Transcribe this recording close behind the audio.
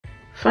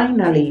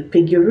Finally,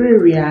 Peggy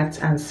reacts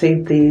and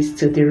said this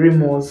to the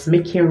rumors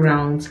making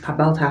rounds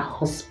about her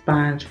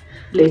husband's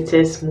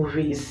latest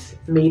movies,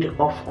 Maid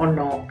of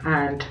Honor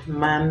and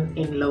Man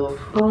in Love.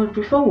 But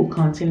before we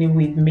continue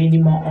with many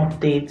more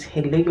updates,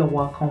 hello, you're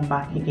welcome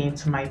back again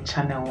to my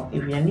channel.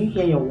 If you're new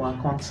here, you're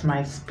welcome to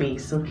my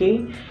space,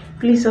 okay?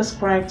 Please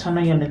subscribe, turn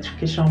on your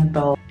notification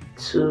bell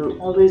to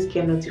always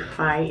get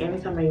notified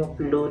anytime I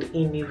upload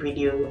a new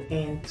video.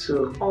 And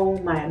to all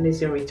my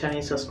amazing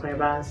returning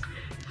subscribers,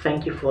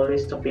 thank you for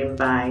always stopping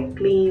by.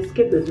 Please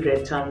give this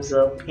video a thumbs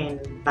up and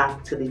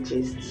back to the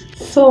gist.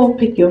 So,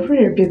 pick your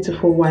very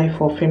beautiful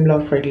wife of Fame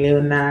Love Fred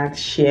Leonard.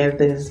 Share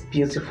these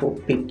beautiful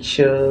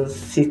pictures,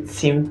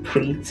 sitting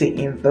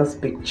pretty in those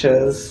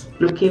pictures,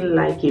 looking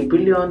like a $1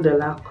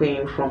 billion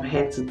queen from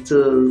head to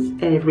toes,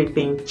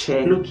 everything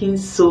checked, looking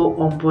so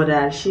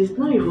unbothered. She's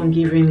not even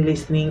giving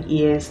listening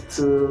ears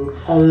to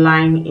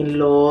online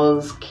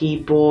in-laws,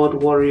 keyboard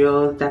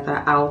warriors that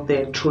are out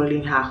there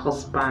trolling her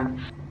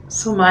husband.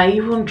 Some are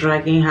even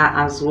dragging her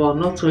as well,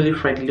 not only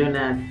Fred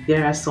Leonard.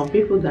 There are some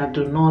people that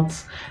do not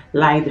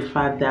like the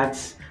fact that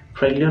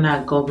Fred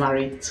Leonard got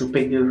married to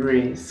Peggy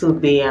Ovire, so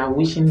they are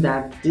wishing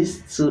that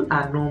these two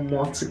are no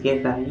more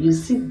together. You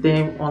see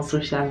them on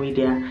social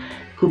media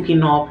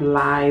cooking up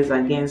lies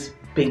against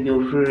Peggy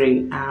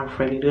Ovire and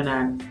Fred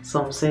Leonard.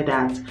 Some say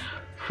that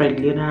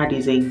Fred Leonard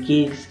is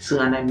engaged to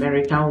an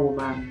American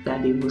woman,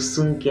 that they will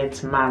soon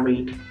get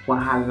married.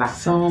 Wahala.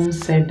 Some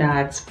said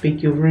that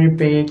Peggy Ovire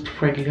begged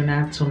Fred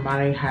Leonard to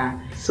marry her.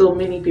 So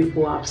many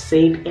people have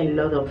said a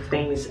lot of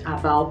things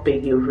about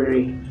Peggy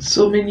Ovire.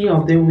 So many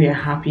of them were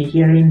happy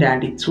hearing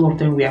that the two of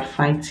them were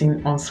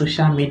fighting on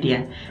social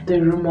media.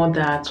 The rumor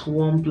that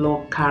one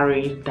blog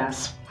carried that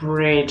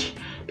spread,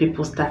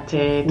 people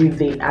started with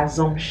the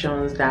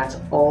assumptions that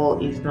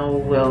all is not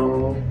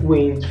well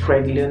with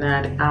Fred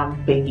Leonard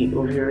and Peggy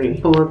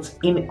Ovire. But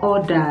in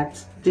all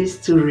that,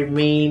 these two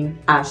remain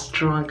as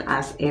strong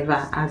as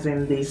ever, as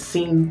in they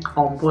seem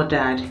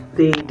unbothered.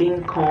 They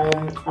didn't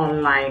come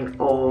online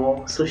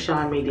or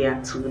social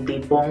media to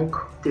debunk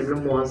the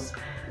rumors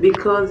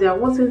because there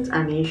wasn't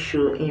an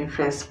issue in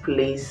first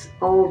place.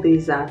 All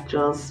these are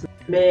just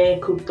mere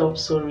cooked up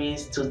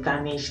stories to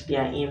tarnish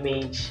their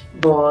image,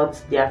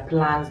 but their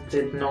plans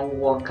did not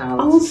work out.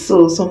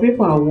 Also, some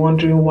people are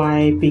wondering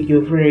why Peggy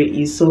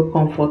Ovire is so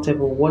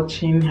comfortable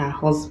watching her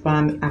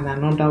husband and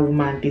another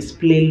woman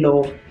display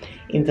love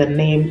in the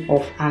name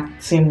of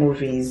acting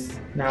movies.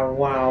 Now,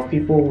 wow,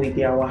 people with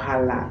their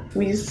wahala.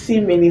 We see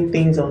many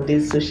things on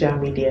this social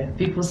media.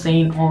 People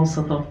saying all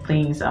sorts of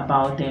things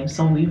about them.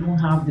 Some will even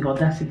have the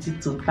audacity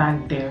to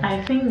tag them.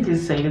 I think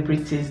these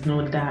celebrities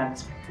know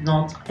that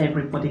not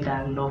everybody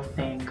that love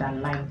them, that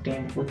like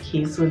them,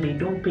 okay? So they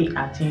don't pay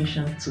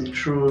attention to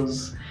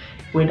trolls,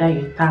 whether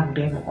you tag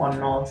them or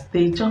not.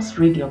 They just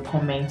read your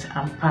comments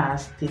and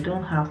pass. They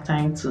don't have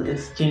time to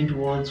exchange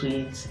words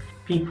with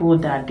people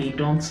that they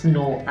don't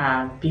know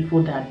and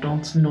people that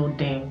don't know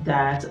them,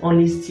 that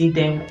only see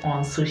them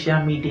on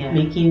social media,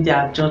 making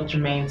their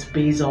judgments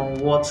based on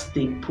what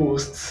they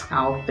post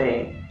out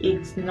there.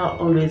 It's not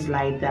always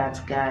like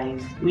that,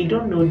 guys. We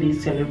don't know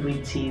these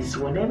celebrities.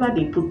 Whatever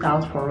they put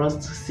out for us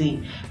to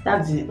see,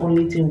 that's the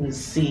only thing we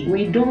see.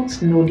 We don't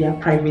know their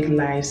private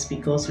lives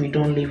because we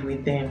don't live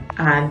with them,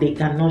 and they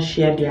cannot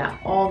share their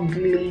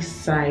ugly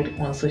side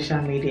on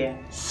social media.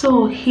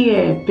 So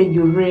here, Peggy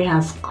Ovire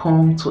has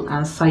come to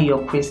answer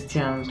your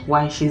questions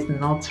why she's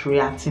not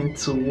reacting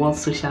to what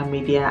social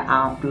media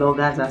and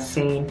bloggers are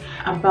saying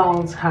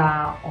about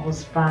her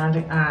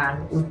husband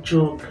and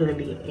Uju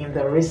Curly in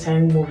the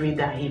recent movie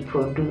that he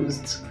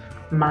produced,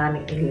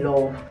 Man in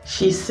Love.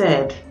 She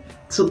said,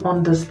 "To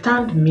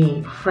understand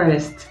me,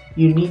 first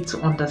you need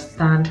to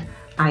understand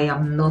I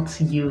am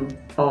not you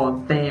or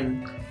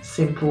them.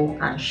 Simple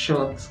and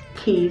short.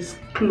 Case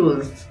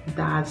closed.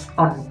 That's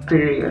on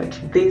period."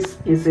 This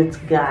is it,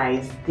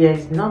 guys. There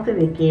is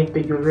nothing again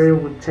Peggy Ovire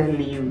will tell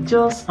you.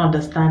 Just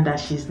understand that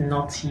she's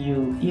not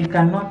you. You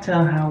cannot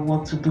tell her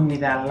what to do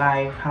with her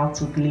life, how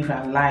to live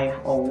her life,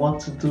 or what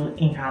to do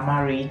in her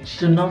marriage.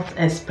 Do not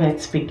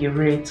expect Peggy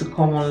Ovire to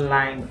come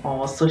online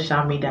or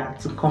social media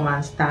to come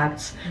and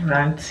start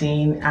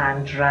ranting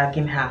and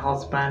dragging her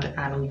husband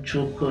and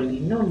Uju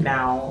Curly. No,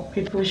 now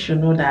people should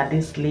know that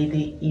this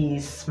lady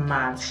is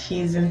smart.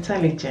 She's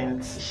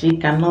intelligent. She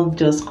cannot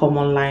just come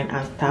online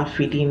and start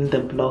feeding the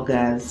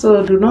bloggers.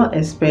 So do not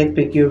expect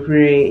Peggy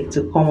Ovire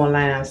to come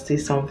online and say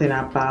something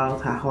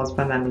about her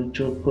husband and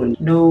Uju Curly.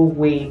 No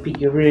way,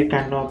 Peggy Ovire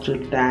cannot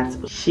do that.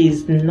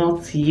 She's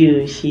not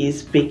you. She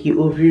is Peggy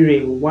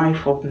Ovire,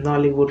 wife of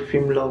Nollywood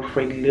Fame Love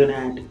Fred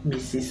Leonard,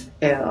 Mrs.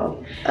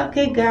 L.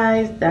 Okay,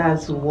 guys,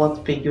 that's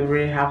what Peggy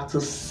Ovire have to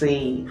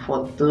say.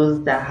 For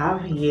those that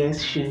have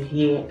ears should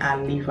hear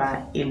and leave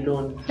her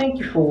alone. Thank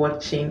you for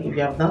watching. If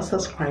you have not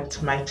subscribed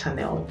to my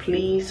channel,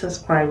 please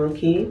subscribe,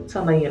 okay?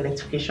 Turn on your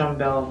notification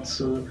bell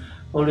to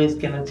always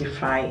get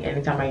notified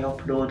anytime I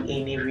upload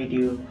any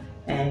video.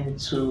 And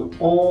to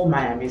all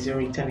my amazing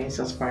returning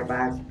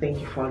subscribers, thank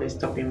you for always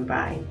stopping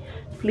by.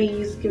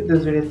 Please give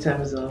this video a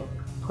thumbs up,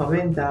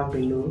 comment down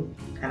below,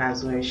 and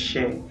as well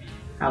share.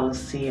 I will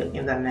see you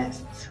in the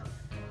next.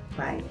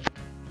 Bye.